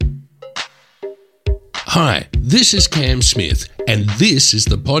Hi, this is Cam Smith, and this is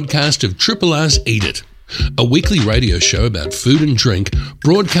the podcast of Triple R's Eat It, a weekly radio show about food and drink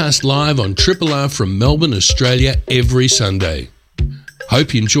broadcast live on Triple R from Melbourne, Australia every Sunday.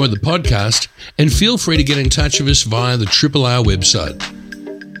 Hope you enjoy the podcast and feel free to get in touch with us via the Triple R website.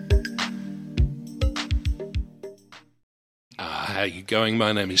 How are you going?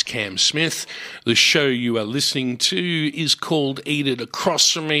 My name is Cam Smith. The show you are listening to is called Eat It. Across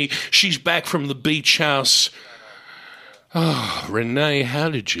from me, she's back from the beach house. Oh, Renee,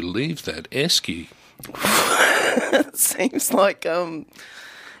 how did you leave that esky? It seems like, I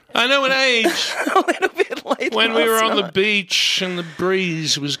know an age. a little bit late When we were on night. the beach and the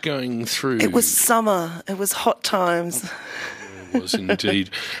breeze was going through. It was summer. It was hot times. It was indeed.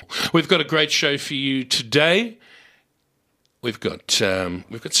 We've got a great show for you today. We've got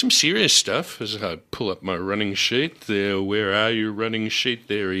some serious stuff as I pull up my running sheet there. Where are you, running sheet?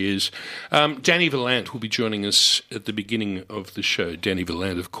 There he is. Danny Vallant will be joining us at the beginning of the show. Danny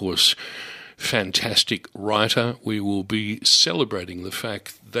Vallant, of course, fantastic writer. We will be celebrating the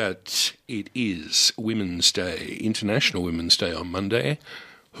fact that it is Women's Day, International Women's Day on Monday.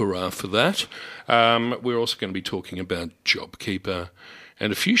 Hurrah for that. We're also going to be talking about JobKeeper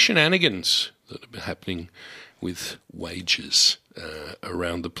and a few shenanigans that are happening with wages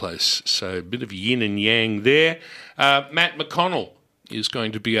around the place. So a bit of yin and yang there. Matt McConnell is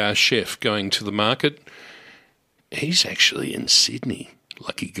going to be our chef going to the market. He's actually in Sydney.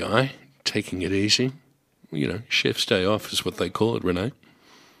 Lucky guy, taking it easy. You know, chef's day off is what they call it, Renee.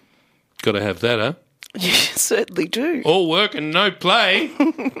 Got to have that, huh? You certainly do. All work and no play.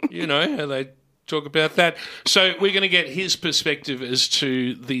 You know how they talk about that. So we're going to get his perspective as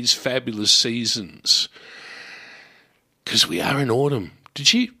to these fabulous seasons. Because we are in autumn.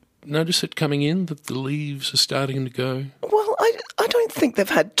 Did you notice it coming in, that the leaves are starting to go? Well, I don't think they've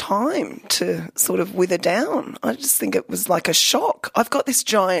had time to sort of wither down. I just think it was like a shock. I've got this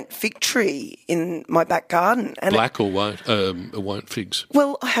giant fig tree in my back garden. And Black or white? White figs.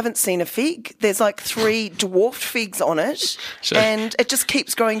 well, I haven't seen a fig. There's like 3 dwarfed figs on it, So- and it just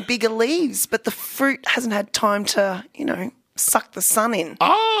keeps growing bigger leaves, but the fruit hasn't had time to, suck the sun in.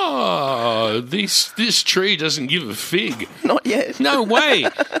 Oh, this tree doesn't give a fig. Not yet. No way.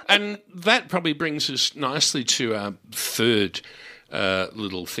 And that probably brings us nicely to our third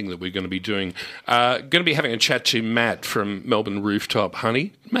little thing that we're going to be doing. Going to be having a chat to Matt from Melbourne Rooftop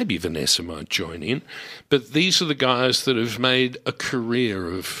Honey. Maybe Vanessa might join in. But these are the guys that have made a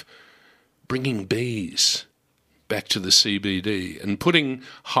career of bringing bees back to the CBD and putting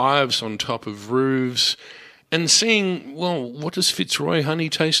hives on top of roofs and seeing, well, what does Fitzroy honey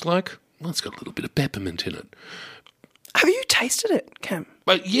taste like? Well, it's got a little bit of peppermint in it. Have you tasted it, Cam?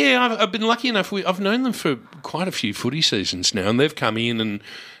 But yeah, I've been lucky enough. I've known them for quite a few footy seasons now, and they've come in and,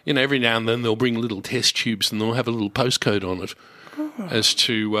 every now and then they'll bring little test tubes and they'll have a little postcode on it as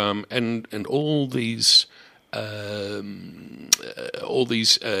to, and all these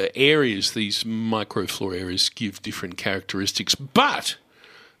areas, these microflora areas give different characteristics. But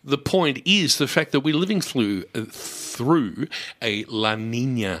the point is the fact that we're living through a La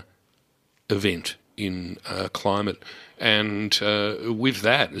Nina event in climate, and with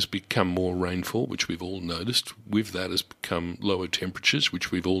that has become more rainfall, which we've all noticed. With that has become lower temperatures,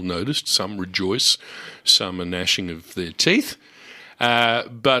 which we've all noticed. Some rejoice, some are gnashing of their teeth.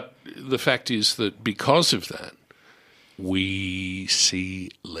 But the fact is that because of that, we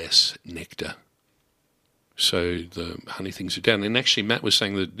see less nectar. So the honey things are down. And actually, Matt was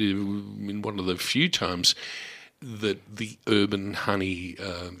saying that in one of the few times that the urban honey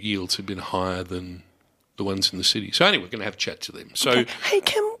yields have been higher than the ones in the city. So anyway, we're going to have a chat to them. So, Okay. Hey,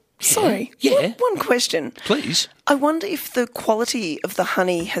 Cam, sorry. Yeah. One question. please. I wonder if the quality of the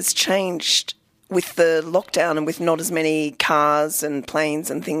honey has changed with the lockdown and with not as many cars and planes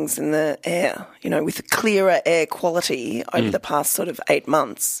and things in the air, with a clearer air quality over the past sort of 8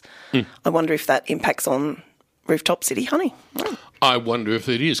 months. I wonder if that impacts on Rooftop City honey. I wonder if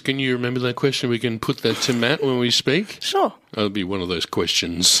it is. Can you remember that question? We can put that to Matt when we speak. Sure. That'll be one of those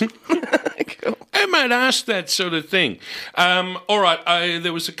questions. Cool. I might ask that sort of thing. All right,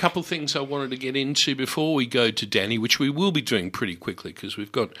 there was a couple things I wanted to get into before we go to Danny, which we will be doing pretty quickly because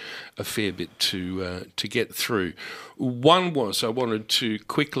we've got a fair bit to get through. One was I wanted to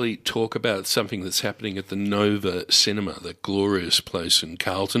quickly talk about something that's happening at the Nova Cinema, that glorious place in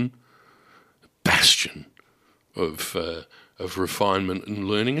Carlton, bastion of refinement and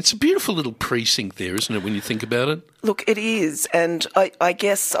learning. It's a beautiful little precinct there, isn't it, when you think about it? Look, it is, and I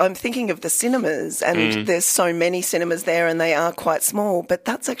guess I'm thinking of the cinemas, and there's so many cinemas there, and they are quite small, but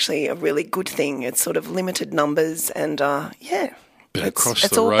that's actually a really good thing. It's sort of limited numbers, and But across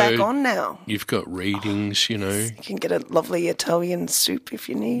it's the all road, back on now. you've got readings, you know. You can get a lovely Italian soup if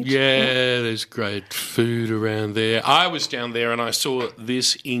you need. Yeah, there's great food around there. I was down there and I saw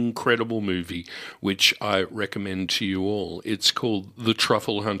this incredible movie, which I recommend to you all. It's called The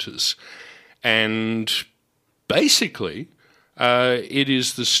Truffle Hunters. And basically, it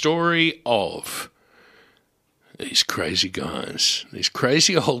is the story of these crazy guys, these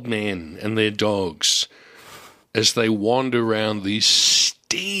crazy old men and their dogs, as they wander around the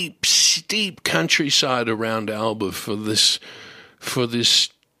steep countryside around Alba for this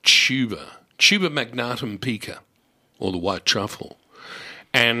tuber magnatum pica, or the white truffle.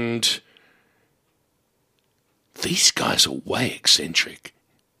 And these guys are way eccentric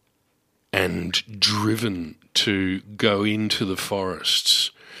and driven to go into the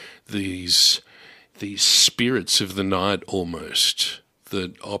forests, these spirits of the night almost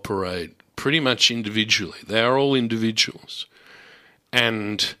that operate pretty much individually. They are all individuals.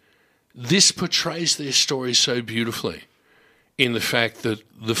 And this portrays their story so beautifully in the fact that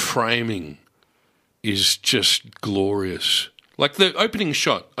the framing is just glorious. Like the opening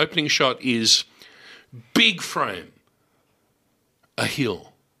shot is big frame, a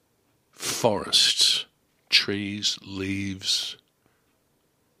hill, forests, trees, leaves.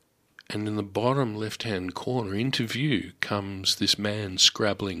 And in the bottom left-hand corner, into view, comes this man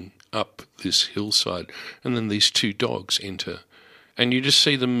scrabbling up this hillside, and then these two dogs enter. And you just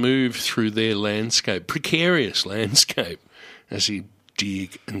see them move through their landscape, precarious landscape, as he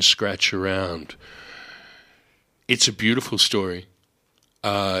dig and scratch around. It's a beautiful story.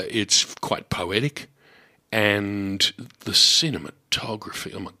 It's quite poetic. And the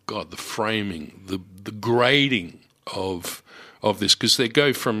cinematography, oh my God, the framing, the grading of this, because they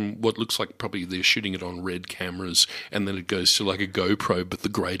go from what looks like probably they're shooting it on red cameras, and then it goes to like a GoPro, but the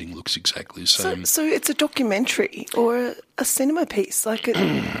grading looks exactly the same. So it's a documentary or a cinema piece. Like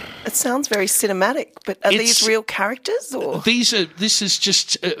it sounds very cinematic, but are these real characters or this is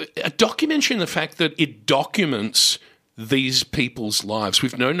just a documentary in the fact that it documents these people's lives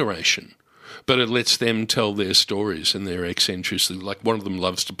with no narration. But it lets them tell their stories and their eccentricity. Like one of them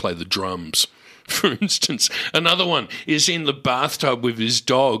loves to play the drums, for instance. Another one is in the bathtub with his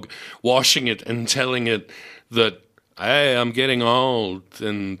dog, washing it and telling it that, hey, I'm getting old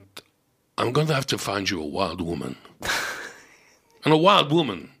and I'm going to have to find you a wild woman. And a wild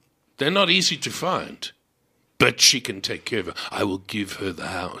woman, they're not easy to find, but she can take care of her. I will give her the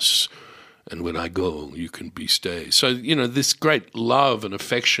house. And when I go, you can stay. So, this great love and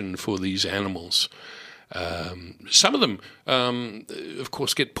affection for these animals. Some of them, of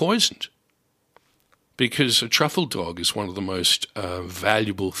course, get poisoned because a truffle dog is one of the most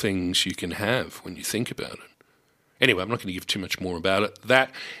valuable things you can have when you think about it. Anyway, I'm not going to give too much more about it.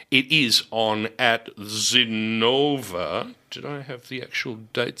 It is on at Zenova. Did I have the actual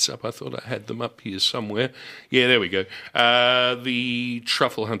dates up? I thought I had them up here somewhere. Yeah, there we go. The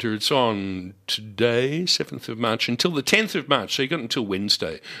Truffle Hunter, it's on today, 7th of March, until the 10th of March. So you've got until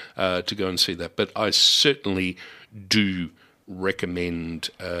Wednesday to go and see that. But I certainly do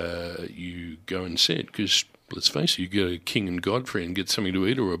recommend you go and see it because, let's face it, you go to King and Godfrey and get something to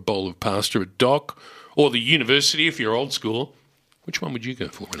eat or a bowl of pasta at Doc or the university if you're old school. Which one would you go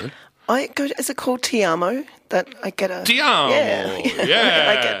for, Renee? I go. Is it called Tiamo? That I get a Tiamo. Yeah.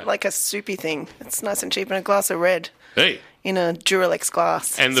 I get like a soupy thing. It's nice and cheap, and a glass of red. Hey. In a Duralex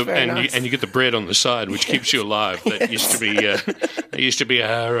glass. And nice. you get the bread on the side, which keeps you alive. That used to be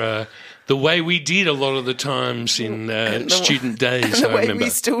our the way we did a lot of the times in student days. The I way remember we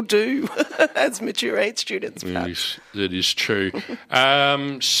still do as mature age students. That is true.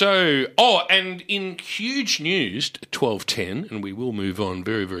 And in huge news, 12:10, and we will move on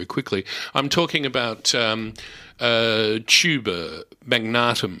very, very quickly. I'm talking about tuber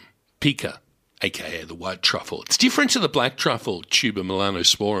magnatum pica, aka the white truffle. It's different to the black truffle, tuber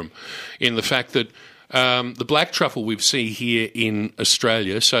melanosporum, in the fact that the black truffle we see here in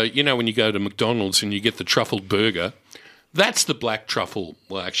Australia, so when you go to McDonald's and you get the truffled burger, that's the black truffle.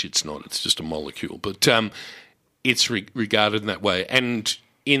 Well, actually it's not, it's just a molecule, but it's regarded in that way. And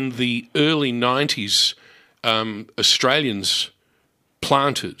in the early 90s, Australians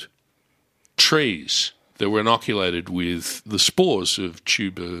planted trees that were inoculated with the spores of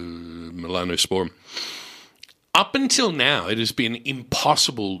tuber melanosporum. Up until now, it has been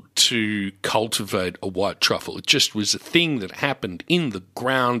impossible to cultivate a white truffle. It just was a thing that happened in the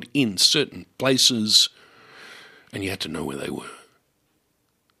ground in certain places, and you had to know where they were.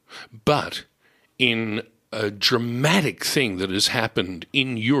 But in a dramatic thing that has happened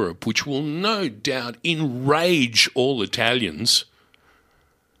in Europe, which will no doubt enrage all Italians,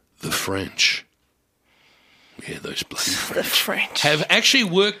 the French. Yeah, those bloody French. The French. Have actually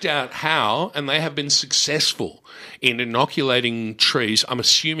worked out how, and they have been successful in inoculating trees. I'm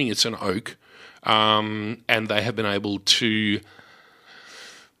assuming it's an oak, and they have been able to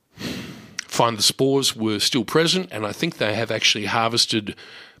find the spores were still present, and I think they have actually harvested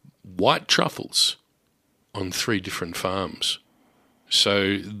white truffles on 3 different farms.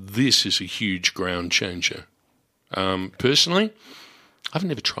 So this is a huge ground changer. Personally, I've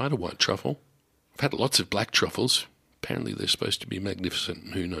never tried a white truffle. I've had lots of black truffles. Apparently they're supposed to be magnificent,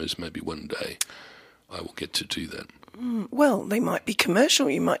 and who knows, maybe one day I will get to do that. Well, they might be commercial.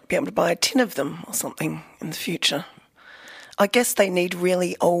 You might be able to buy a tin of them or something in the future. I guess they need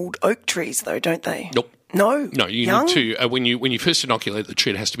really old oak trees, though, don't they? Nope. No? No, you Young? need to, when you first inoculate the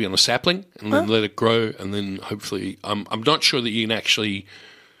tree, it has to be on a sapling, and then let it grow, and then hopefully, I'm not sure that you can actually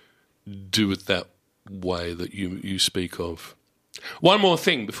do it that way that you speak of. One more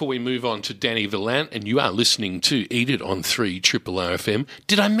thing before we move on to Danny Vallant, and you are listening to Eat It on 3 Triple RFM.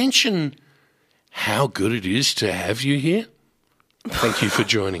 Did I mention how good it is to have you here? Thank you for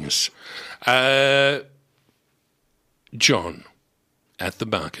joining us. John at the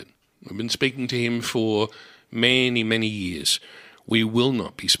market. We've been speaking to him for many, many years. We will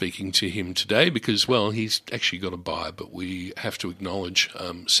not be speaking to him today because, well, he's actually got a buy, but we have to acknowledge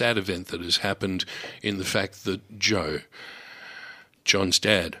sad event that has happened in the fact that John's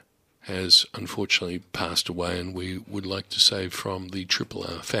dad, has unfortunately passed away, and we would like to say from the Triple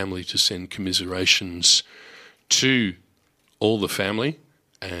R family to send commiserations to all the family.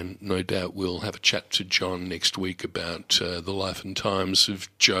 And no doubt we'll have a chat to John next week about the life and times of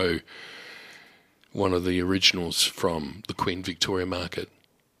Joe, one of the originals from the Queen Victoria Market.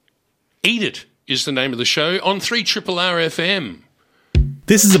 Eat It is the name of the show on 3 Triple R FM.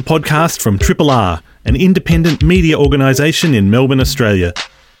 This is a podcast from Triple R, an independent media organisation in Melbourne, Australia.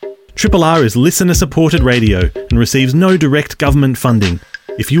 Triple R is listener-supported radio and receives no direct government funding.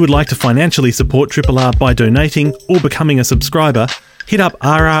 If you would like to financially support Triple R by donating or becoming a subscriber, hit up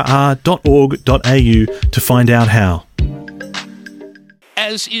rrr.org.au to find out how.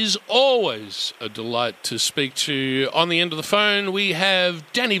 As is always a delight to speak to on the end of the phone, we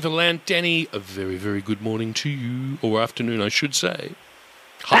have Danny Vallant. Danny, a very, very good morning to you, or afternoon, I should say.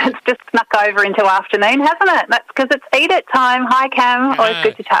 Hi. It's just snuck over into afternoon, hasn't it? That's because it's Eat It time. Hi, Cam. Always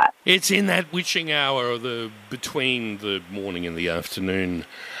good to chat. It's in that witching hour of between the morning and the afternoon.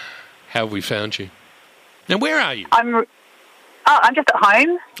 How have we found you? Now, where are you? I'm just at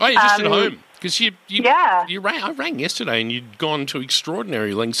home. Oh, you're just at home. Because Yeah. I rang yesterday and you'd gone to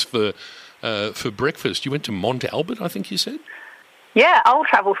extraordinary lengths for breakfast. You went to Mont Albert, I think you said? Yeah, I'll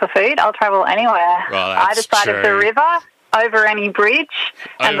travel for food. I'll travel anywhere. Well, that's either side of the river, over any bridge,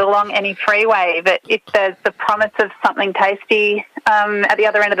 and along any freeway. But if there's the promise of something tasty at the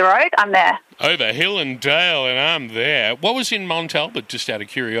other end of the road, I'm there. Over hill and dale, and I'm there. What was in Mont Albert, just out of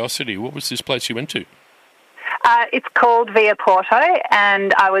curiosity? What was this place you went to? It's called Via Porto,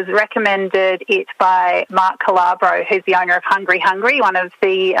 and I was recommended it by Mark Calabro, who's the owner of Hungry Hungry, one of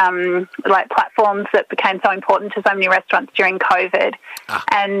the platforms that became so important to so many restaurants during COVID.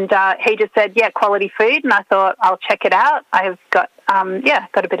 And he just said, quality food, and I thought I'll check it out. I've got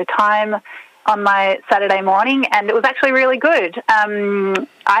a bit of time on my Saturday morning, and it was actually really good.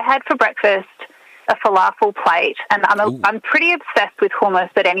 I had for breakfast a falafel plate, and I'm pretty obsessed with hummus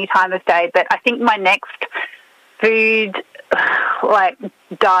at any time of day, but I think my next food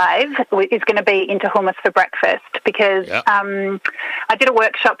dive is going to be into hummus for breakfast because I did a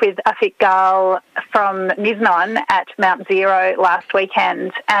workshop with Afik Gal from Miznon at Mount Zero last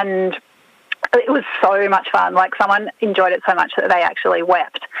weekend, and it was so much fun. Like, someone enjoyed it so much that they actually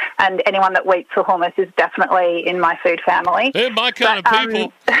wept. And anyone that weeps for hummus is definitely in my food family. They're my kind of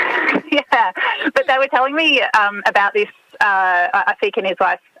people. Yeah, but they were telling me about this. Afik and his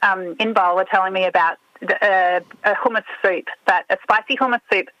wife Inbal were telling me about a hummus soup, a spicy hummus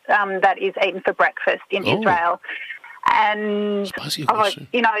soup that is eaten for breakfast in Israel. And this is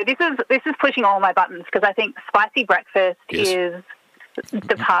pushing all my buttons because I think spicy breakfast is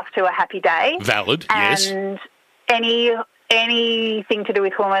the path to a happy day. Valid, yes. And anything to do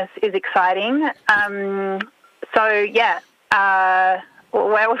with hummus is exciting.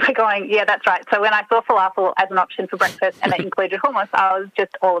 Where was I going? Yeah, that's right. So when I saw falafel as an option for breakfast and it included hummus, I was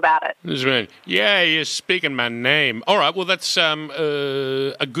just all about it. That's right. Yeah, you're speaking my name. All right, well, that's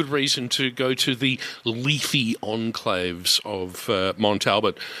a good reason to go to the leafy enclaves of Mont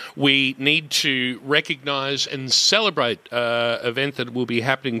Albert. We need to recognise and celebrate an event that will be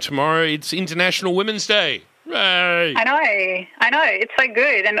happening tomorrow. It's International Women's Day. Hooray! I know. It's so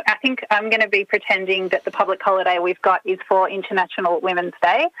good. And I think I'm going to be pretending that the public holiday we've got is for International Women's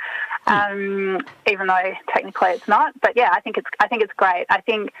Day, even though technically it's not. But yeah, I think it's great. I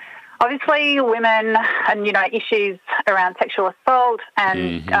think obviously women and, issues around sexual assault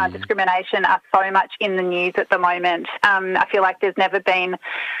and discrimination are so much in the news at the moment. I feel like there's never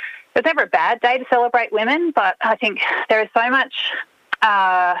a bad day to celebrate women, but I think there is so much...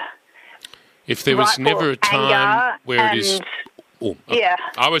 if there was never a time where it is...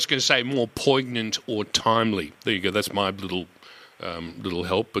 I was going to say more poignant or timely. There you go. That's my little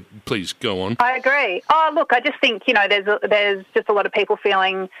help, but please go on. I agree. Oh, look, I just think, there's just a lot of people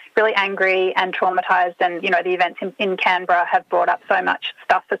feeling really angry and traumatised, and, the events in Canberra have brought up so much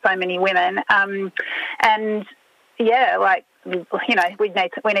stuff for so many women.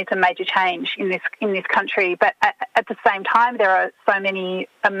 We need some major change in this country. But at the same time, there are so many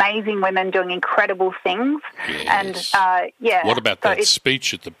amazing women doing incredible things. Yes. And what about that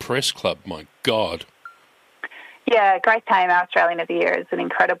speech at the press club? My God. Yeah, Grace Tame, our Australian of the Year, is an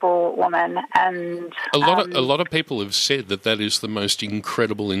incredible woman, and a lot of people have said that is the most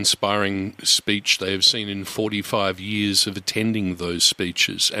incredible, inspiring speech they have seen in 45 years of attending those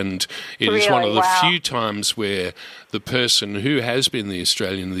speeches, and it is one of the few times where the person who has been the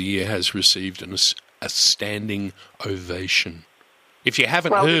Australian of the Year has received a standing ovation. If you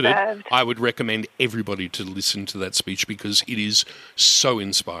haven't heard it, I would recommend everybody to listen to that speech because it is so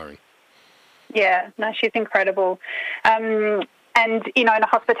inspiring. Yeah, no, she's incredible. And, in a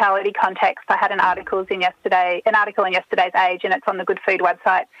hospitality context, I had an article in yesterday's Age, and it's on the Good Food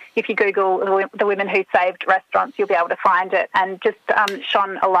website. If you Google the women who saved restaurants, you'll be able to find it, and just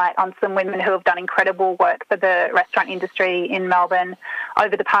shone a light on some women who have done incredible work for the restaurant industry in Melbourne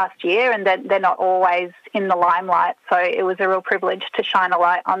over the past year, and they're not always in the limelight. So it was a real privilege to shine a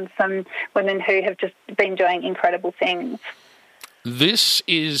light on some women who have just been doing incredible things. This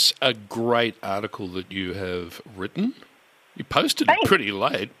is a great article that you have written. You posted it pretty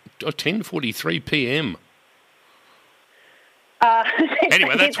late, 10:43 p.m.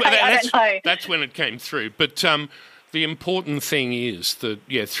 Anyway, that's when it came through. But the important thing is that,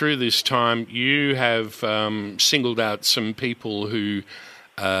 through this time, you have singled out some people who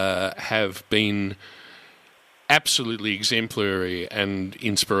have been absolutely exemplary and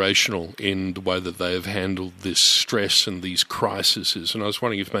inspirational in the way that they have handled this stress and these crises. And I was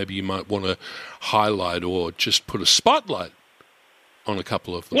wondering if maybe you might want to highlight or just put a spotlight on a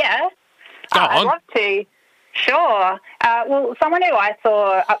couple of them. Yeah, I'd love to. Sure. Well, someone who I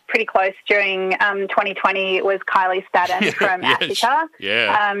saw up pretty close during 2020 was Kylie Staddon from Attica.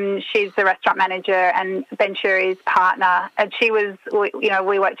 Yeah. She's the restaurant manager and Ben Shuri's partner, and she was,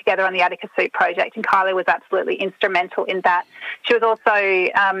 we worked together on the Attica Soup project, and Kylie was absolutely instrumental in that. She was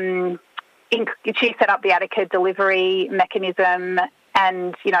also, she set up the Attica delivery mechanism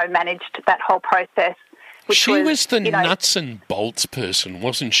and, managed that whole process. She was the nuts and bolts person,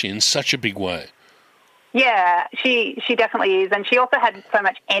 wasn't she, in such a big way? Yeah, she definitely is. And she also had so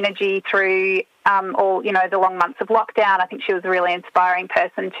much energy through all, the long months of lockdown. I think she was a really inspiring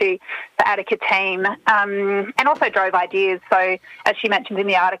person to the Attica team, and also drove ideas. So as she mentioned in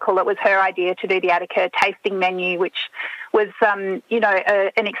the article, it was her idea to do the Attica tasting menu, which was, an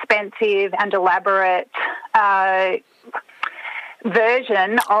expensive and elaborate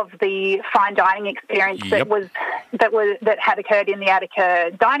version of the fine dining experience that had occurred in the Attica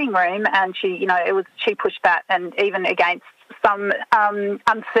dining room, and she pushed that, and even against some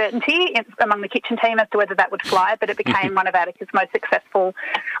uncertainty among the kitchen team as to whether that would fly, but it became one of Attica's most successful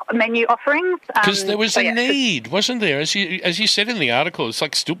menu offerings. Because there was a need, wasn't there? As you said in the article, it's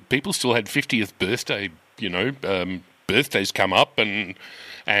like people still had 50th birthday, birthdays come up and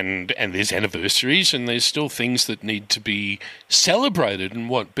there's anniversaries, and there's still things that need to be celebrated, and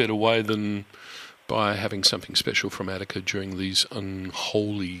what better way than by having something special from Attica during these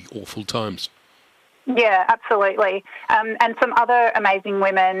unholy, awful times. Yeah, absolutely. And some other amazing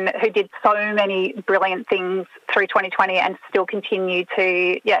women who did so many brilliant things through 2020 and still continue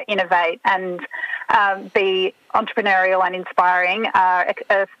to innovate and be entrepreneurial and inspiring.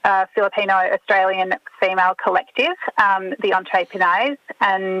 A Filipino-Australian female collective, the Entrepreneurs.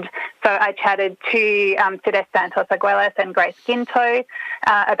 And so I chatted to Fides Santos Aguiles and Grace Ginto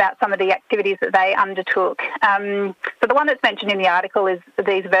about some of the activities that they undertook. So the one that's mentioned in the article is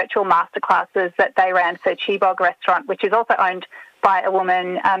these virtual masterclasses that they ran for Chibog Restaurant, which is also owned by a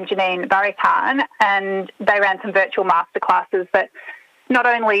woman, Janine Barikan, and they ran some virtual masterclasses that not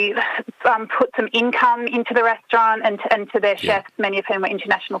only put some income into the restaurant and to their chefs, many of whom were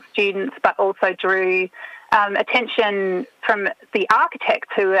international students, but also drew attention from the architects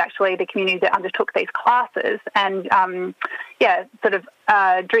who were actually the community that undertook these classes, and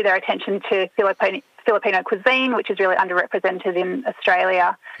drew their attention to Filipino cuisine, which is really underrepresented in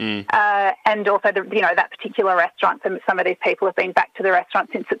Australia, and also that particular restaurant. Some of these people have been back to the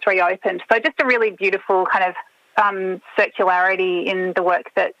restaurant since it's reopened. So just a really beautiful kind of circularity in the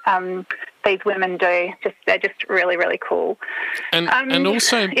work that these women do. They're just really, really cool. And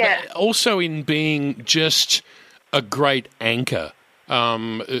also in being just a great anchor.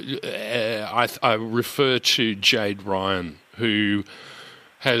 I refer to Jade Ryan, who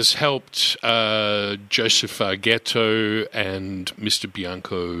has helped Joseph Ghetto and Mr.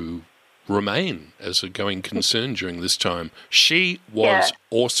 Bianco remain as a going concern during this time. She was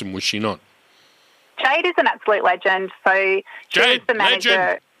awesome, was she not? Jade is an absolute legend. So she's the manager.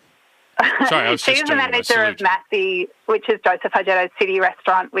 Legend. Sorry, I was she's the manager of Massey, which is Joseph Argetto's city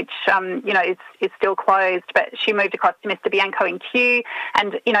restaurant, which is still closed. But she moved across to Mr. Bianco in Kew,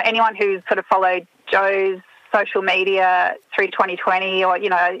 and anyone who's sort of followed Joe's social media through 2020, or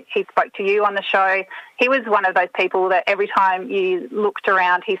he spoke to you on the show. He was one of those people that every time you looked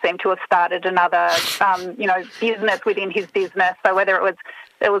around, he seemed to have started another business within his business. So whether it was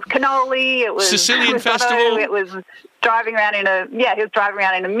cannoli, it was Sicilian risotto, Festival, it was driving around in a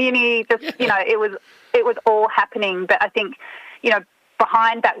Mini. Just it was all happening. But I think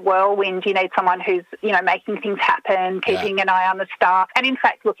behind that whirlwind, you need someone who's, making things happen, keeping an eye on the staff, and in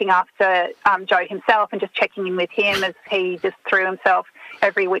fact looking after Joe himself and just checking in with him as he just threw himself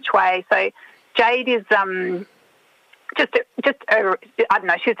every which way. So Jade is she's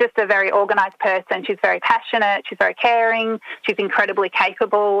just a very organised person. She's very passionate. She's very caring. She's incredibly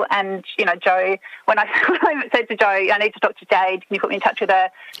capable. And, Joe, when I said to Joe, I need to talk to Jade, can you put me in touch with her?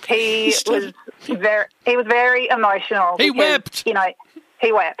 He was very emotional. He wept.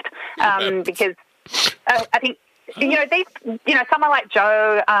 He wept because I think, someone like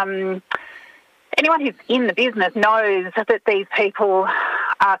Joe, anyone who's in the business knows that these people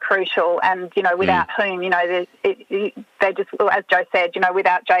are crucial, and without whom they just, as Joe said,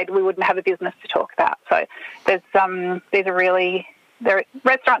 without Jade we wouldn't have a business to talk about. So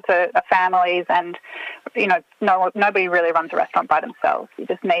restaurants are families, and nobody really runs a restaurant by themselves. You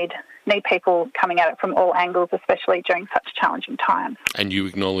just need people coming at it from all angles, especially during such challenging times. And you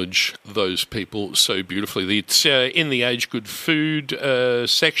acknowledge those people so beautifully. It's in the Age Good Food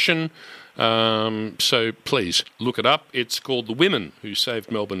section. So please look it up. It's called The Women Who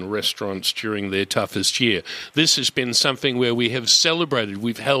Saved Melbourne Restaurants During Their Toughest Year. This has been something where we have celebrated,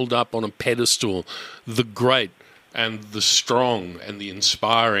 we've held up on a pedestal the great and the strong and the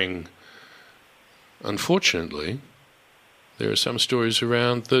inspiring. Unfortunately, there are some stories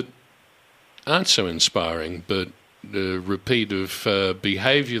around that aren't so inspiring, but the repeat of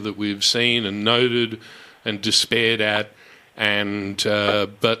behaviour that we've seen and noted and despaired at. And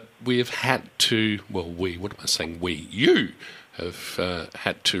but we have had to, you have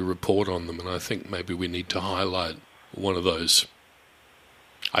had to report on them, and I think maybe we need to highlight one of those.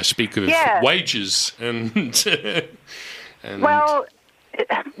 I speak of wages and well,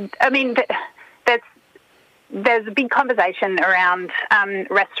 I mean, there's a big conversation around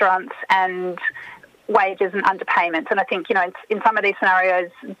restaurants and wages and underpayments, and I think in some of these scenarios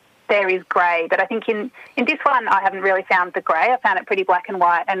there is grey, but I think in this one I haven't really found the grey. I found it pretty black and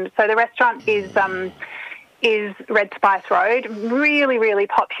white. And so the restaurant is Red Spice Road, really, really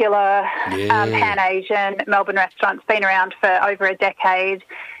popular Pan-Asian Melbourne restaurant. It's been around for over a decade.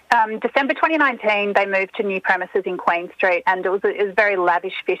 December 2019, they moved to new premises in Queen Street, and it was a very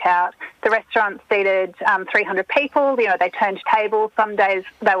lavish fit-out. The restaurant seated 300 people. They turned tables. Some days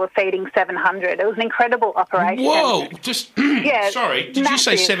they were feeding 700. It was an incredible operation. Whoa! Sorry, did you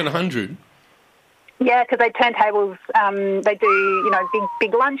say 700? Yeah, because they turn tables. They do,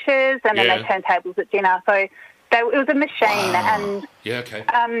 big lunches, and then they turn tables at dinner. So it was a machine. Wow. And yeah, okay.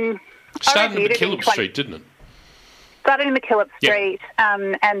 Started in McKillop Street, didn't it? Started in McKillop Street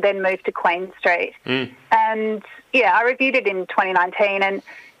and then moved to Queen Street. And, I reviewed it in 2019, and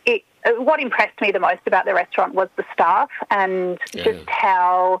what impressed me the most about the restaurant was the staff and just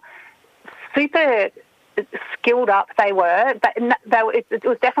how super skilled up they were. It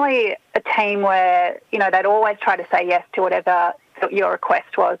was definitely a team where, they'd always try to say yes to whatever your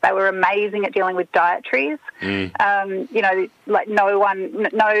request was. They were amazing at dealing with dietaries. Like no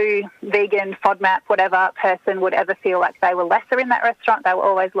vegan, FODMAP, whatever person would ever feel like they were lesser in that restaurant. They were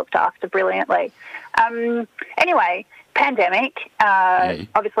always looked after brilliantly. Anyway, pandemic,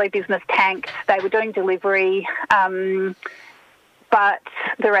 obviously business tanked. They were doing delivery, but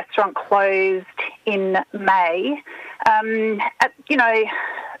the restaurant closed in May.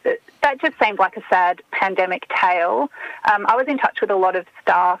 That just seemed like a sad pandemic tale. I was in touch with a lot of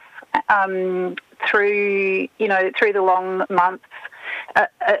staff through the long months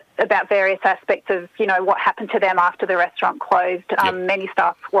about various aspects of, what happened to them after the restaurant closed. Many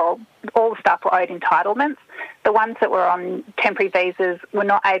staff, all the staff were owed entitlements. The ones that were on temporary visas were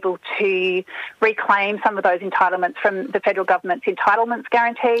not able to reclaim some of those entitlements from the federal government's entitlements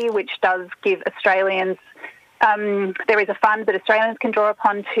guarantee, which does give Australians there is a fund that Australians can draw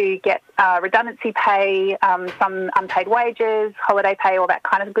upon to get redundancy pay, some unpaid wages, holiday pay, all that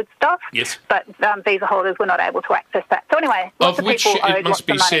kind of good stuff. Yes. But visa holders were not able to access that. So anyway, lots of which people owed it must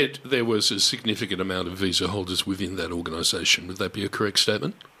be said there was a significant amount of visa holders within that organisation. Would that be a correct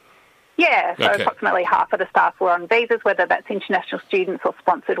statement? Yeah, so okay. Approximately half of the staff were on visas, whether that's international students or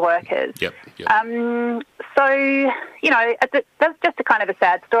sponsored workers. Yep. So, that's just a kind of a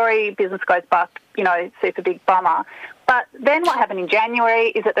sad story. Business goes bust, super big bummer. But then what happened in January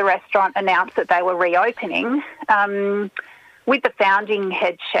is that the restaurant announced that they were reopening with the founding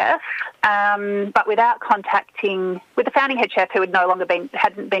head chef, but without contacting with the founding head chef who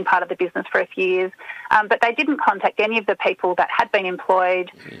hadn't been part of the business for a few years. But they didn't contact any of the people that had been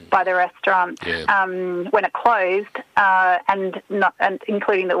employed by the restaurant when it closed, and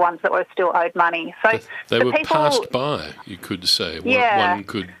including the ones that were still owed money. So they were passed by, you could say. One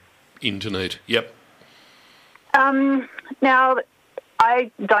could intonate. Yep. Now,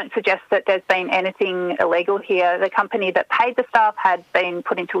 I don't suggest that there's been anything illegal here. The company that paid the staff had been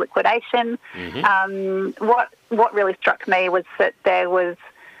put into liquidation. Mm-hmm. What really struck me was that there was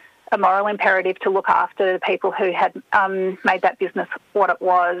a moral imperative to look after the people who had made that business what it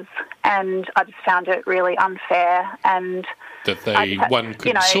was, and I just found it really unfair. And that one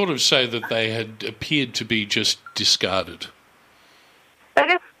could sort of say that they had appeared to be just discarded.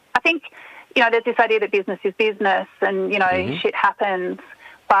 I think, there's this idea that business is business and, shit happens,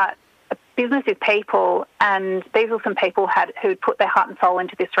 but business is people, and these were some people who put their heart and soul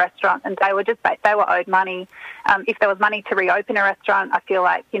into this restaurant, and they were owed money. If there was money to reopen a restaurant, I feel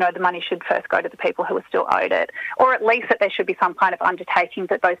like, the money should first go to the people who were still owed it, or at least that there should be some kind of undertaking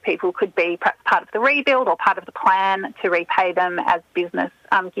that those people could be perhaps part of the rebuild or part of the plan to repay them as business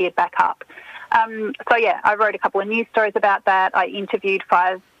geared back up. I wrote a couple of news stories about that. I interviewed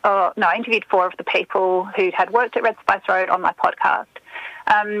 4 of the people who had worked at Red Spice Road on my podcast.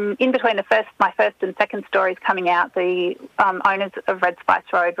 In between my first and second stories coming out, the owners of Red Spice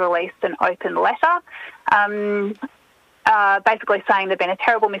Road released an open letter, basically saying there'd been a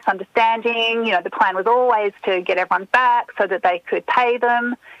terrible misunderstanding. The plan was always to get everyone back so that they could pay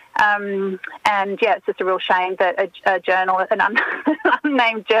them. It's just a real shame that a journalist, an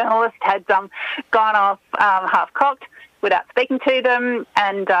unnamed journalist, had gone off half-cocked without speaking to them,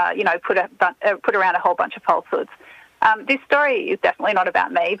 and put around a whole bunch of falsehoods. This story is definitely not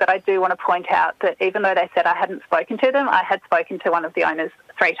about me, but I do want to point out that even though they said I hadn't spoken to them, I had spoken to one of the owners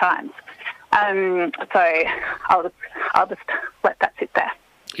 3 times. So I'll just let that sit there.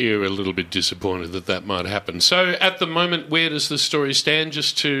 You're a little bit disappointed that might happen. So at the moment, where does the story stand?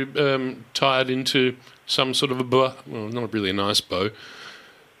 Just to tie it into some sort of a bow, well, not really a nice bow.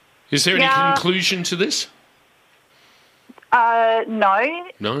 Is there any conclusion to this? No.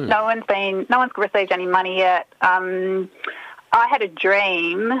 No one's received any money yet. I had a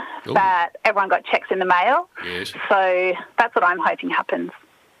dream that everyone got checks in the mail. Yes. So that's what I'm hoping happens.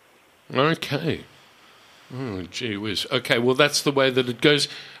 Okay. Oh, gee whiz. Okay, well, that's the way that it goes.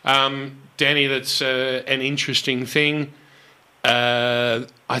 Danny, that's an interesting thing. I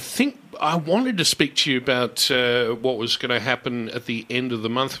think I wanted to speak to you about what was going to happen at the end of the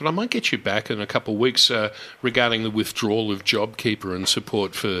month, but I might get you back in a couple of weeks regarding the withdrawal of JobKeeper and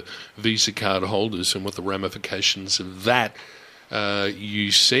support for Visa card holders and what the ramifications of that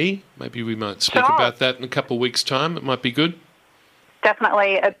you see. Maybe we might speak about that in a couple of weeks' time. It might be good.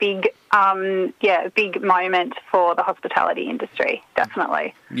 Definitely a big moment for the hospitality industry.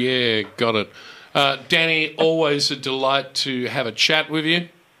 Definitely. Yeah, got it. Danny, always a delight to have a chat with you.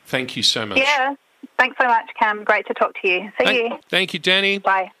 Thank you so much. Yeah, thanks so much, Cam. Great to talk to you. See you. Thank you, Danny.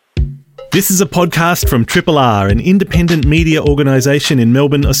 Bye. This is a podcast from Triple R, an independent media organisation in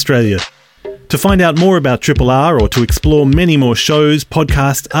Melbourne, Australia. To find out more about Triple R or to explore many more shows,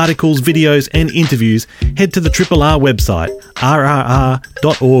 podcasts, articles, videos and interviews, head to the Triple R website, rrr.org.au.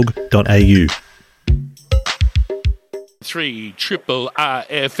 3 Triple R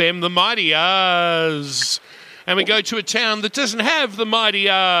FM, the Mighty R's. And we go to a town that doesn't have the Mighty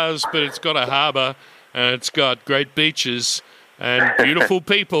R's, but it's got a harbour and it's got great beaches and beautiful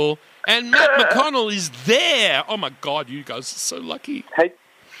people. And Matt McConnell is there. Oh, my God, you guys are so lucky. Hey,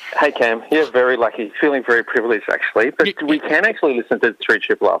 Hey, Cam. Yeah, very lucky. Feeling very privileged, actually. But we can actually listen to 3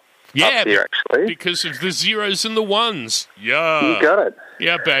 Triple R. Yeah, up here, actually. Because of the zeros and the ones. Yeah. You got it.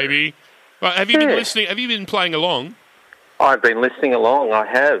 Yeah, baby. Right, have you been listening? Have you been playing along? I've been listening along. I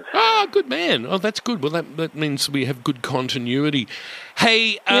have. Ah, good man. Oh, that's good. Well, that means we have good continuity.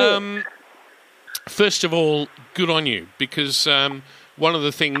 Hey, first of all, good on you, because one of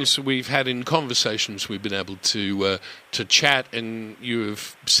the things we've had in conversations, we've been able to chat, and you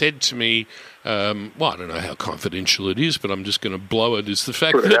have said to me, well, I don't know how confidential it is, but I'm just going to blow it, is the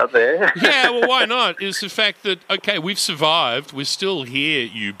fact Put it out there. yeah, well, why not? Is the fact that, okay, we've survived. We're still here,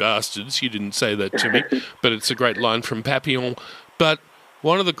 you bastards. You didn't say that to me, but it's a great line from Papillon. But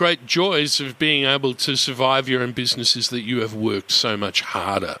one of the great joys of being able to survive your own business is that you have worked so much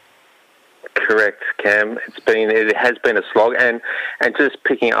harder. Correct, Cam. It has been a slog, and just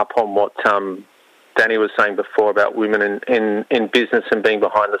picking up on what Danny was saying before about women in business and being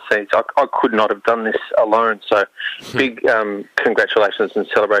behind the scenes, I could not have done this alone. So, big congratulations and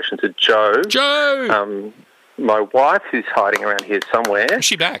celebration to Jo. Jo! My wife, who's hiding around here somewhere. Is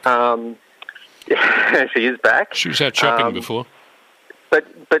she back? Yeah, she is back. She was out shopping before. But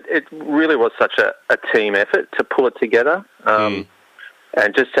it really was such a team effort to pull it together, and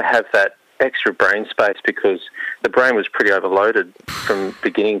just to have that extra brain space, because the brain was pretty overloaded from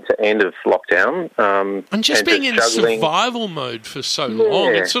beginning to end of lockdown. And just being in survival mode for so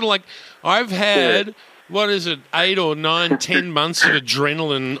long. It's sort of like I've had, 8 or 9, 10 months of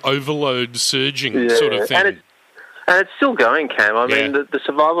adrenaline overload surging sort of thing. And it's still going, Cam. I mean, the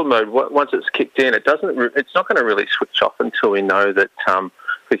survival mode, once it's kicked in, it's not going to really switch off until we know that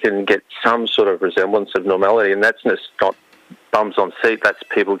we can get some sort of resemblance of normality, and that's just not bums on seat. That's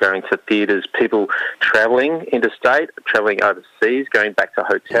people going to theatres, people travelling interstate, travelling overseas, going back to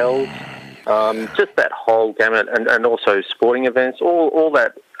hotels, just that whole gamut, and also sporting events, all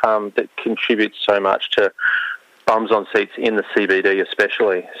that that contributes so much to bums on seats in the CBD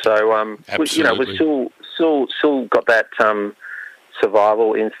especially. So, we've still got that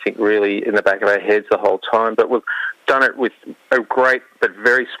survival instinct really in the back of our heads the whole time, but we've done it with a great but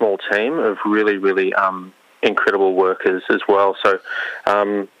very small team of really, really incredible workers as well. So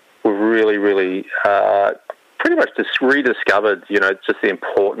we've really, really pretty much just rediscovered, just the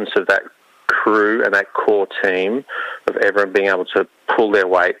importance of that crew and that core team, of everyone being able to pull their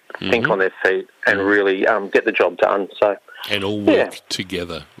weight, think on their feet, and really get the job done. So. And all work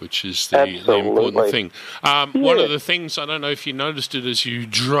together, which is the important thing. One of the things, I don't know if you noticed it as you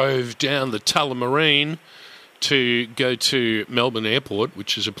drove down the Tullamarine to go to Melbourne Airport,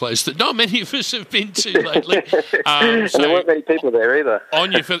 which is a place that not many of us have been to lately. And there weren't many people there either.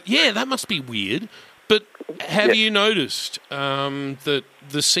 That must be weird. But have you noticed that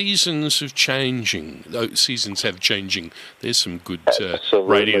the seasons of changing? Seasons have changing. There's some good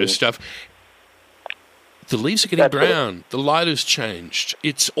radio stuff. The leaves are getting brown. The light has changed.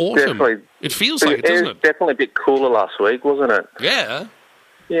 It's autumn. Definitely. It feels like it, doesn't it? Definitely a bit cooler last week, wasn't it? Yeah.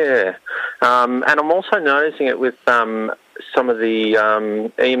 Yeah. And I'm also noticing it with some of the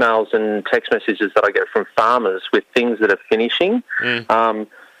emails and text messages that I get from farmers with things that are finishing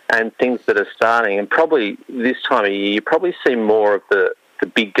and things that are starting. And probably this time of year, you probably see more of the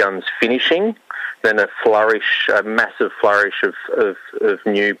big guns finishing than a massive flourish of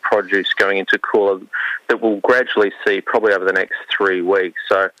new produce going into cooler that we'll gradually see probably over the next 3 weeks.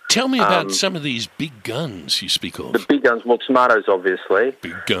 So, tell me about some of these big guns you speak of. The big guns, well, tomatoes, obviously.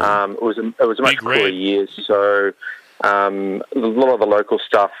 Big gun. It was a much cooler year, so a lot of the local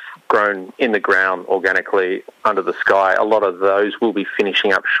stuff grown in the ground organically under the sky, a lot of those will be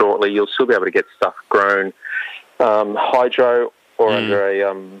finishing up shortly. You'll still be able to get stuff grown hydro or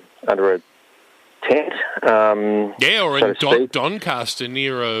under a tent, or in Doncaster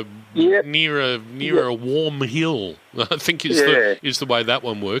near a warm hill. I think is the way that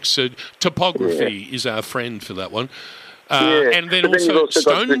one works. So topography is our friend for that one. And then also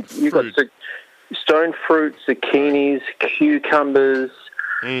stone fruit. Stone fruit, zucchinis, cucumbers,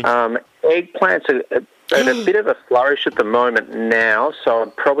 eggplants are at a bit of a flourish at the moment now, so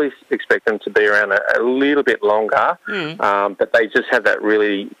I'd probably expect them to be around a little bit longer, but they just have that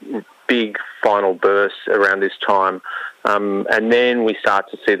really big final burst around this time. And then we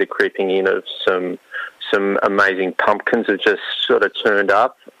start to see the creeping in of some amazing pumpkins have just sort of turned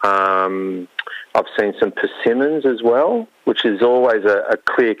up. I've seen some persimmons as well, which is always a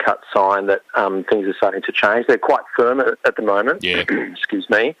clear-cut sign that things are starting to change. They're quite firm at the moment, excuse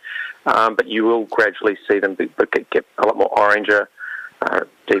me, but you will gradually see them get a lot more oranger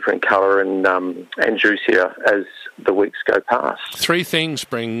deeper in colour and juicier as the weeks go past. Three things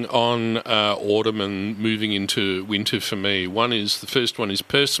bring on autumn and moving into winter for me. The first one is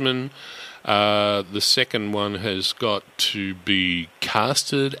persimmon. The second one has got to be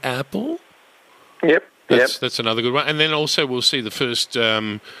custard apple. Yep. That's another good one. And then also we'll see the first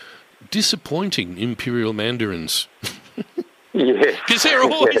disappointing imperial mandarins. Yeah. Because they're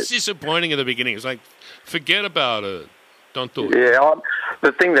always disappointing at the beginning. It's like, forget about it. Don't do it. Yeah,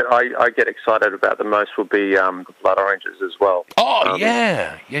 the thing that I get excited about the most will be the blood oranges as well. Oh,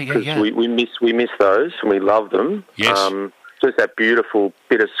 yeah. We miss those and we love them. Yes. Just that beautiful,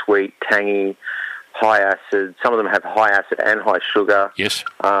 bittersweet, tangy, high acid. Some of them have high acid and high sugar. Yes.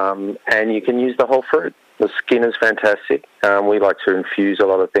 And you can use the whole fruit. The skin is fantastic. We like to infuse a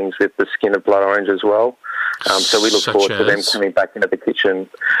lot of things with the skin of blood orange as well. So we look forward to them coming back into the kitchen.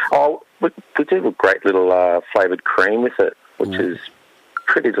 Oh, we do a great little flavoured cream with it, which is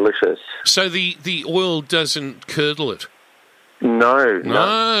pretty delicious. So the oil doesn't curdle it?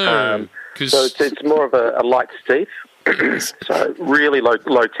 No. So it's more of a light steep. So really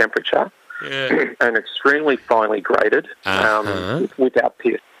low temperature. Yeah. And extremely finely grated without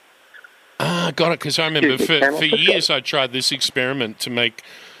pith. Got it, because I remember for years I tried this experiment to make,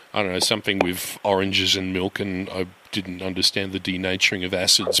 I don't know, something with oranges and milk, and I didn't understand the denaturing of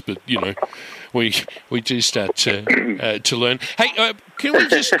acids, but, we do start to learn. Hey, can we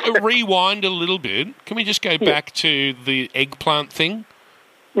just rewind a little bit? Can we just go back to the eggplant thing?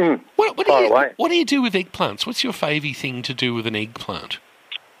 What do you do with eggplants? What's your favourite thing to do with an eggplant?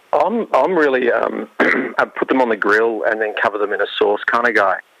 I'm really I put them on the grill and then cover them in a sauce kind of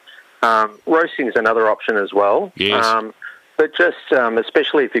guy. Roasting is another option as well. Yes. But just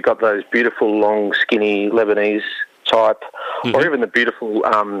especially if you've got those beautiful, long, skinny Lebanese type, or even the beautiful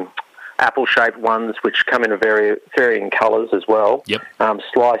apple-shaped ones, which come in varying colours as well. Yep.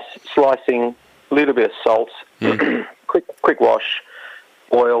 Slicing, a little bit of salt, quick wash,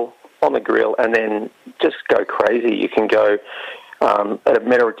 oil on the grill, and then just go crazy. You can go at a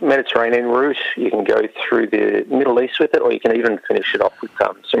Mediterranean route. You can go through the Middle East with it, or you can even finish it off with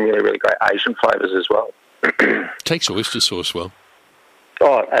some really, really great Asian flavours as well. Takes oyster sauce well.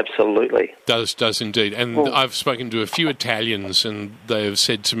 Oh, absolutely. Does indeed. And I've spoken to a few Italians, and they have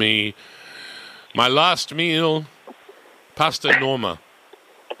said to me, my last meal, pasta norma.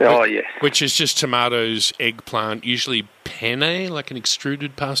 Oh, yes. Which is just tomatoes, eggplant, usually penne, like an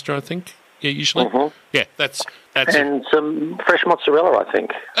extruded pasta, I think. Yeah, usually. Yeah, that's and some fresh mozzarella, I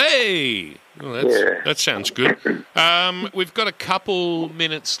think. Hey, that sounds good. We've got a couple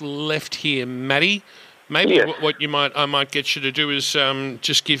minutes left here, Matty. Maybe what I might get you to do is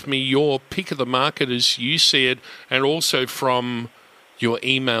just give me your pick of the market as you see it, and also from your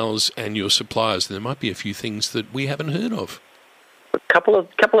emails and your suppliers. There might be a few things that we haven't heard of. A couple of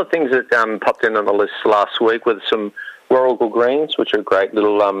things that popped in on the list last week with some Warrigal greens, which are great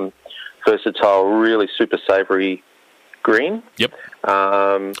little versatile, really super savoury green. Yep.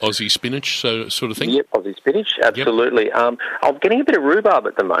 Aussie spinach, sort of thing. Yep, Aussie spinach, absolutely. Yep. I'm getting a bit of rhubarb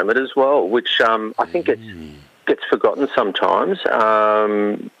at the moment as well, which I think gets forgotten sometimes.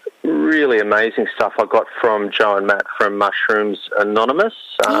 Really amazing stuff I got from Joe and Matt from Mushrooms Anonymous.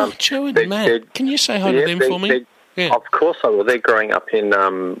 Joe and Matt. Can you say hi to them for me? Yeah. Of course I will. They're growing up in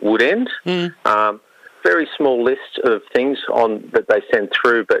Woodend. Very small list of things that they send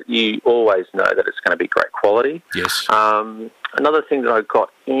through, but you always know that it's going to be great quality. Yes. Another thing that I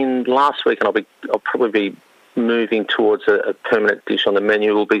got in last week, and I'll probably be moving towards a permanent dish on the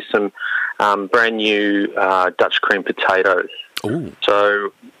menu, will be some brand new Dutch cream potatoes. Ooh.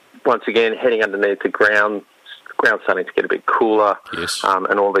 So once again, heading underneath the ground starting to get a bit cooler. Yes.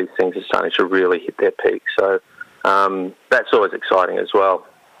 And all these things are starting to really hit their peak. So that's always exciting as well.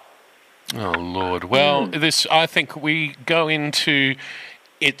 Oh, Lord. Well, I think we go into,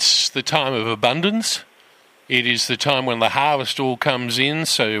 it's the time of abundance. It is the time when the harvest all comes in,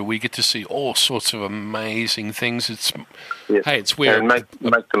 so we get to see all sorts of amazing things. It's where... And make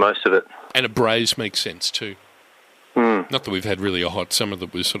the most of it. And a braise makes sense too. Not that we've had really a hot summer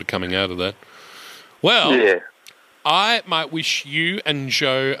that was sort of coming out of that. Well, I might wish you and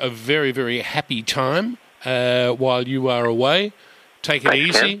Joe a very, very happy time while you are away. Take it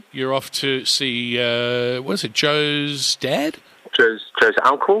easy. Ken. You're off to see, what is it, Joe's dad? Joe's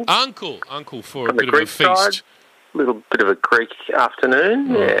uncle. Uncle for From a bit of a feast. Side, little bit of a Greek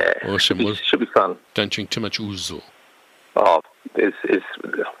afternoon. Awesome. Should be fun. Don't drink too much ouzo. Oh, there's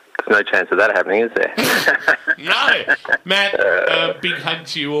no chance of that happening, is there? No. Matt, big hug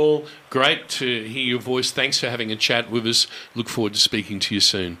to you all. Great to hear your voice. Thanks for having a chat with us. Look forward to speaking to you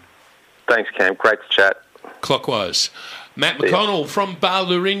soon. Thanks, Cam. Great to chat. Clockwise. Matt McConnell from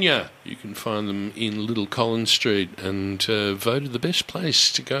Barlurinya. You can find them in Little Collins Street, and voted the best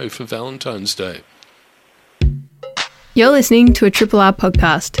place to go for Valentine's Day. You're listening to a Triple R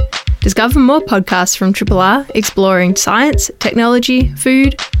podcast. Discover more podcasts from Triple R exploring science, technology,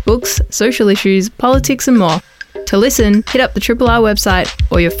 food, books, social issues, politics and more. To listen, hit up the Triple R website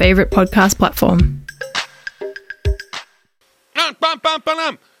or your favourite podcast platform.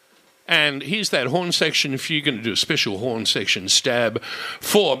 And here's that horn section if you're going to do a special horn section stab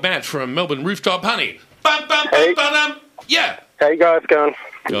for Matt from Melbourne Rooftop Honey. Hey. Yeah. How you guys going?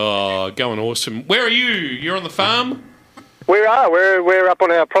 Oh, going awesome. Where are you? You're on the farm? We are. We're up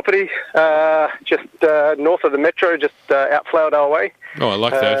on our property, just north of the metro, just out Flowerdale Way. Oh, I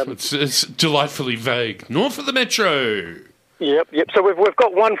like that. It's delightfully vague. North of the metro. Yep. So we've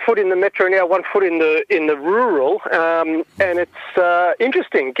got 1 foot in the metro now, 1 foot in the rural, and it's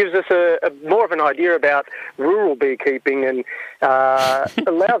interesting. It gives us a more of an idea about rural beekeeping and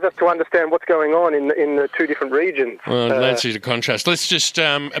allows us to understand what's going on in the two different regions. Well, that's a contrast. Let's just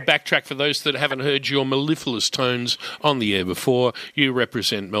backtrack for those that haven't heard your mellifluous tones on the air before. You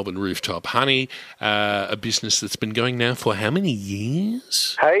represent Melbourne Rooftop Honey, a business that's been going now for how many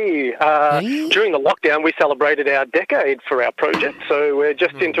years? Hey, during the lockdown, we celebrated our decade for our project, so we're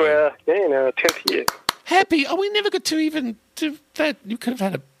just into our 10th year. Happy? Oh, we never got to even do that. You could have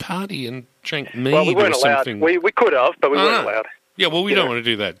had a party and drank mead well, we weren't or allowed. something. We could have, but we weren't allowed. Yeah, well, we don't want to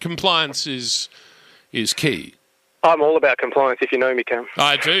do that. Compliance is key. I'm all about compliance, if you know me, Cam.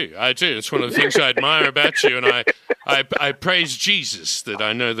 I do. It's one of the things I admire about you, and I praise Jesus that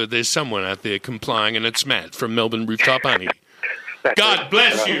I know that there's someone out there complying, and it's Matt from Melbourne Rooftop Honey. God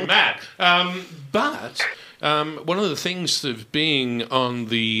bless you, Matt. But one of the things of being on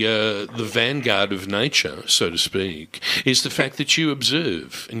the vanguard of nature, so to speak, is the fact that you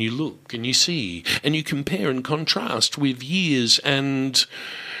observe and you look and you see and you compare and contrast with years, and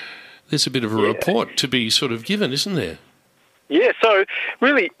there's a bit of a report to be sort of given, isn't there? Yeah, so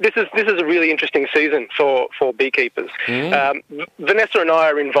really, this is a really interesting season for beekeepers. Vanessa and I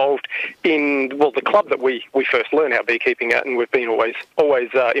are involved in the club that we first learned our beekeeping at, and we've been always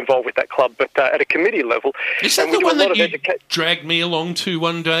involved with that club, but at a committee level. Is that the one that you dragged me along to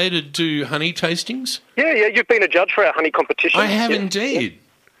one day to do honey tastings? Yeah, you've been a judge for our honey competition. I have indeed.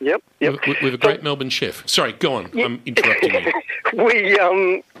 Yep. With a great Melbourne chef. Sorry, go on. Yep. I'm interrupting you.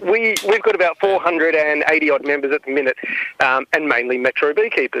 We've got about 480 odd members at the minute, and mainly metro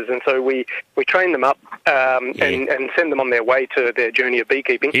beekeepers, and so we train them up and send them on their way to their journey of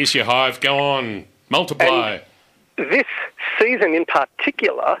beekeeping. Here's your hive. Go on, multiply. And this season in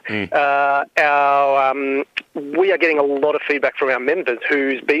particular, we are getting a lot of feedback from our members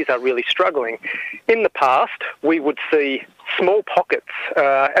whose bees are really struggling. In the past, we would see small pockets,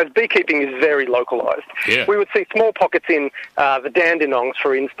 as beekeeping is very localised. Yeah. We would see small pockets in the Dandenongs,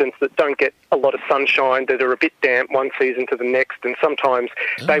 for instance, that don't get a lot of sunshine, that are a bit damp one season to the next, and sometimes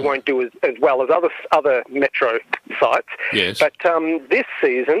they won't do as well as other metro sites. Yes. But this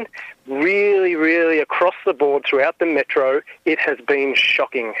season, really, really across the board throughout the metro, it has been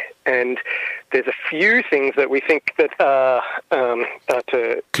shocking. And there's a few things that we think that are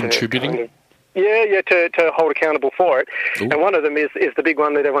contributing. To hold accountable for it. Ooh. And one of them is the big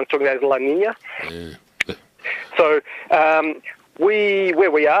one that everyone's talking about is La Nina. Yeah. So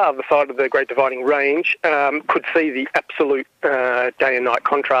where we are, the side of the Great Dividing Range, could see the absolute day and night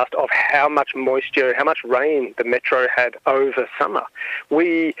contrast of how much moisture, how much rain the metro had over summer.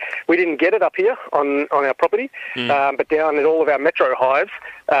 We didn't get it up here on our property, but down at all of our metro hives,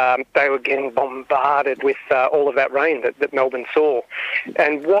 they were getting bombarded with all of that rain that Melbourne saw.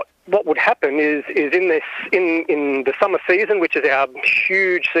 And what would happen is in the summer season, which is our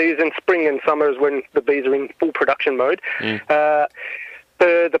huge season, spring and summer is when the bees are in full production mode,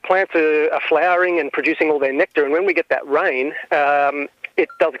 the plants are flowering and producing all their nectar, and when we get that rain, it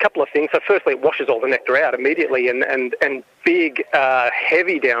does a couple of things. So firstly, it washes all the nectar out immediately, and big,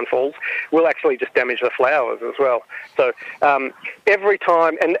 heavy downfalls will actually just damage the flowers as well. So every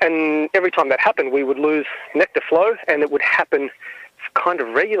time that happened, we would lose nectar flow, and it would happen kind of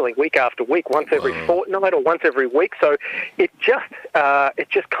regularly, week after week, once every fortnight or once every week. So it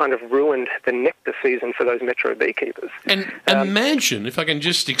just kind of ruined the nectar season for those metro beekeepers. And imagine, if I can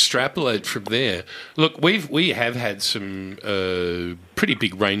just extrapolate from there, look, we have had some pretty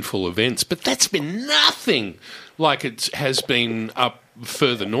big rainfall events, but that's been nothing like it has been up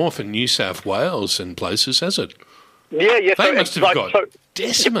further north in New South Wales and places, has it? Yeah. They must have got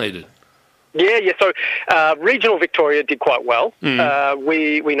decimated. Yeah. So regional Victoria did quite well.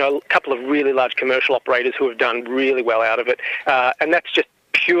 We know a couple of really large commercial operators who have done really well out of it, and that's just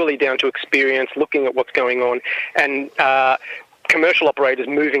purely down to experience, looking at what's going on, and commercial operators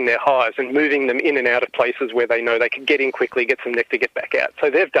moving their hives and moving them in and out of places where they know they can get in quickly, get some nectar, get back out. So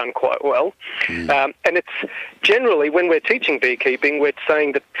they've done quite well. And it's generally, when we're teaching beekeeping, we're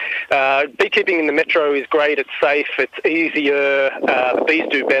saying that beekeeping in the metro is great, it's safe, it's easier, the bees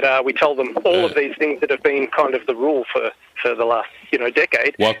do better. We tell them all of these things that have been kind of the rule for the last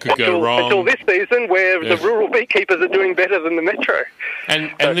decade. What could go wrong? Until this season, where the rural beekeepers are doing better than the metro.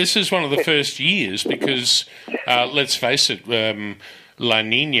 And this is one of the first years because, let's face it, La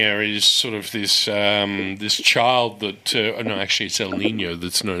Nina is sort of this this child that no, actually it's El Nino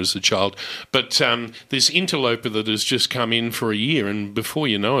that's known as the child, but this interloper that has just come in for a year, and before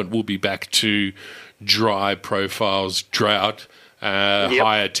you know it, we'll be back to dry profiles, drought.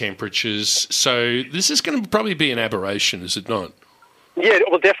 Higher temperatures. So this is going to probably be an aberration, is it not? Yeah,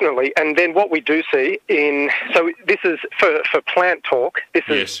 well, definitely. And then what we do see so this is, for plant talk,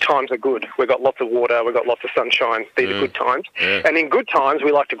 times are good. We've got lots of water, we've got lots of sunshine. These are good times. Yeah. And in good times,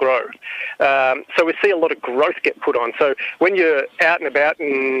 we like to grow. So we see a lot of growth get put on. So when you're out and about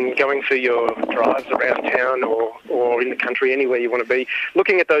and going for your drives around town or in the country, anywhere you want to be,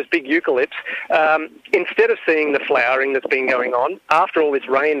 looking at those big eucalypts, instead of seeing the flowering that's been going on, after all this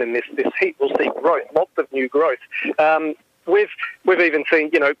rain and this heat, we'll see growth, lots of new growth. We've even seen,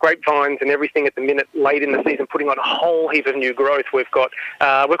 grapevines and everything at the minute late in the season putting on a whole heap of new growth. We've got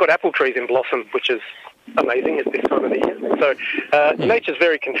apple trees in blossom, which is amazing at this time of the year. So nature's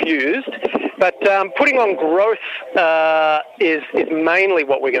very confused, but putting on growth is mainly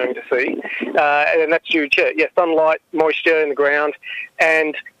what we're going to see, and that's due to sunlight, moisture in the ground,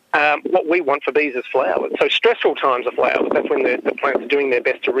 and what we want for bees is flowers. So stressful times are flowers. That's when the plants are doing their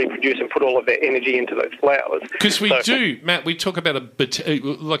best to reproduce and put all of their energy into those flowers. Because Matt, we talk about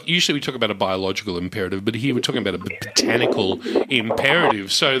usually we talk about a biological imperative, but here we're talking about a botanical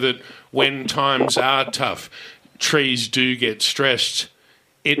imperative, so that when times are tough, trees do get stressed.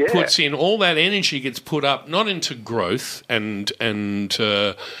 It puts in all that energy gets put up not into growth and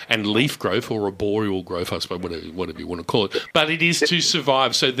leaf growth or arboreal growth, I suppose, whatever you want to call it, but it is to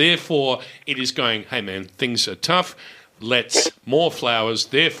survive. So therefore, it is going, hey man, things are tough. Let's more flowers,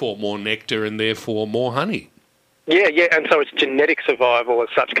 therefore more nectar, and therefore more honey. Yeah, and so it's genetic survival as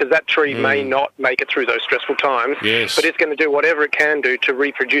such, because that tree may not make it through those stressful times, but it's going to do whatever it can do to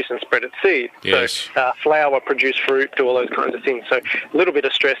reproduce and spread its seed. Yes. So flower, produce fruit, do all those kinds of things. So a little bit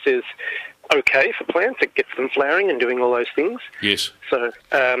of stress is okay for plants. It gets them flowering and doing all those things. Yes. So,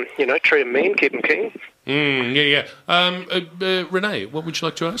 treat them mean, keep them keen. Renee, what would you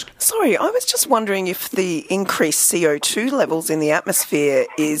like to ask? Sorry, I was just wondering if the increased CO2 levels in the atmosphere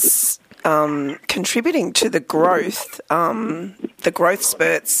is contributing to the growth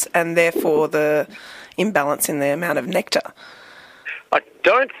spurts, and therefore the imbalance in the amount of nectar. I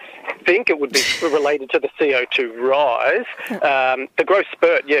don't think it would be related to the CO2 rise. The growth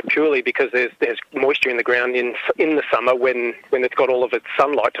spurt, purely because there's moisture in the ground in the summer when it's got all of its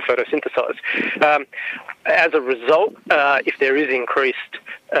sunlight to photosynthesize. As a result, if there is increased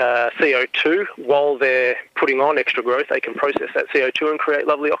CO2 while they're putting on extra growth, they can process that CO2 and create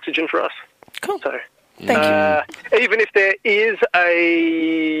lovely oxygen for us. Cool. So, thank you. Even if there is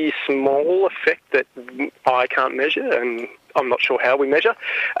a small effect that I can't measure, and I'm not sure how we measure,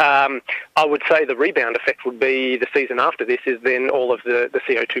 I would say the rebound effect would be the season after this is then all of the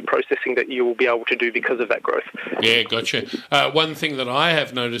CO2 processing that you will be able to do because of that growth. Yeah, gotcha. One thing that I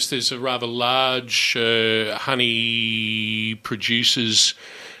have noticed is a rather large honey producers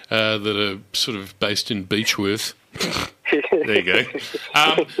that are sort of based in Beechworth. There you go.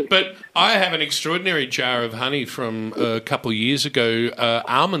 But I have an extraordinary jar of honey from a couple of years ago,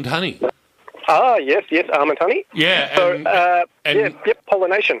 almond honey. Ah, yes, almond honey. Yeah. So,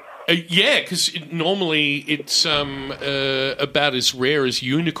 pollination. Because normally it's about as rare as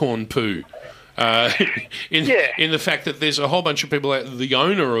unicorn poo. In the fact that there's a whole bunch of people, the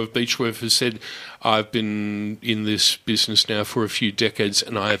owner of Beechworth has said, I've been in this business now for a few decades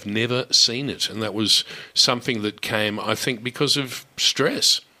and I have never seen it. And that was something that came, I think, because of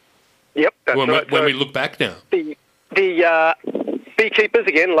stress. Yep, that's right. When we look back now. The beekeepers,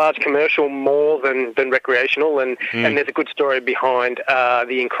 again, large commercial more than recreational, and there's a good story behind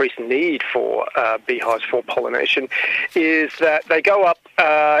the increased need for beehives for pollination, is that they go up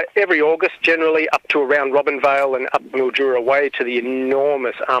every August, generally up to around Robinvale and up Mildura Way to the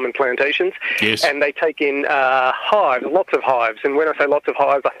enormous almond plantations, and they take in hives, lots of hives, and when I say lots of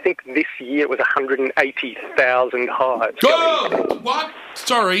hives, I think this year it was 180,000 hives. Oh, what?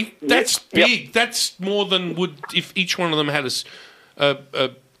 Sorry, that's big. Yep. That's more than would if each one of them had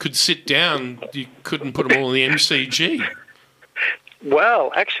could sit down. You couldn't put them all in the MCG.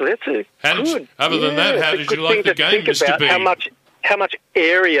 Well, actually, that's a good. Other than that, how did you like the game, Mr. B? How much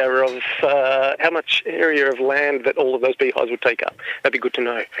area of land that all of those beehives would take up? That'd be good to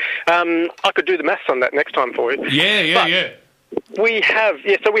know. I could do the maths on that next time for you. Yeah. We have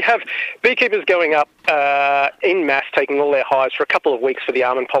beekeepers going up en masse, taking all their hives for a couple of weeks for the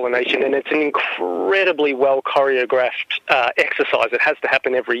almond pollination, and it's an incredibly well choreographed exercise. It has to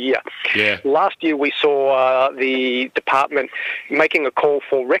happen every year. Yeah. Last year we saw the department making a call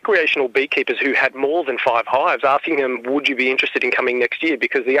for recreational beekeepers who had more than 5 hives, asking them, would you be interested in coming next year?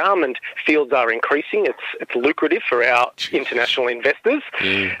 Because the almond fields are increasing. It's lucrative for our international investors.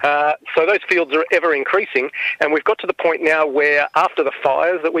 So those fields are ever increasing, and we've got to the point now where after the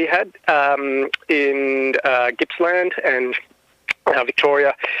fires that we had in Gippsland and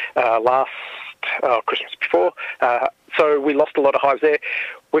Victoria last Christmas before, so we lost a lot of hives there.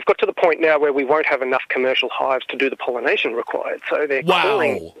 We've got to the point now where we won't have enough commercial hives to do the pollination required. So they're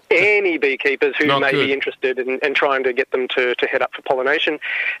calling any beekeepers who may be interested in trying to get them to head up for pollination.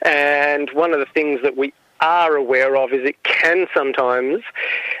 And one of the things that we are aware of is it can sometimes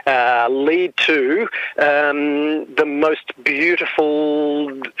lead to the most beautiful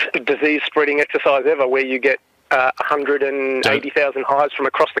disease-spreading exercise ever, where you get 180,000 hives from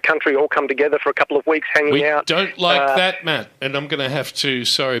across the country all come together for a couple of weeks hanging out. We don't like that, Matt. And I'm going to have to,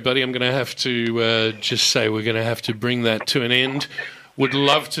 sorry, buddy, I'm going to have to just say we're going to have to bring that to an end. Would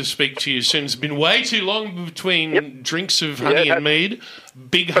love to speak to you soon. It's been way too long between drinks of honey and mead.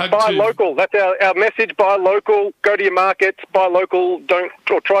 Big hug buy to... local. That's our message. Buy local. Go to your markets. Buy local.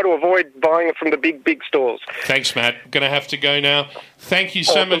 Try to avoid buying it from the big stores. Thanks, Matt. Going to have to go now. Thank you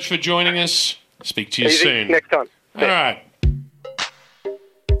so much for joining us. Speak to you soon. Next time. All right.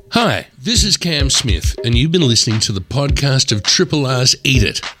 Hi, this is Cam Smith, and you've been listening to the podcast of Triple R's Eat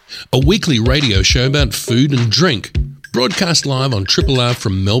It, a weekly radio show about food and drink, broadcast live on Triple R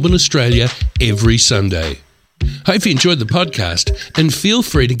from Melbourne, Australia, every Sunday. Hope you enjoyed the podcast, and feel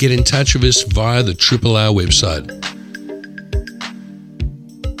free to get in touch with us via the Triple R website.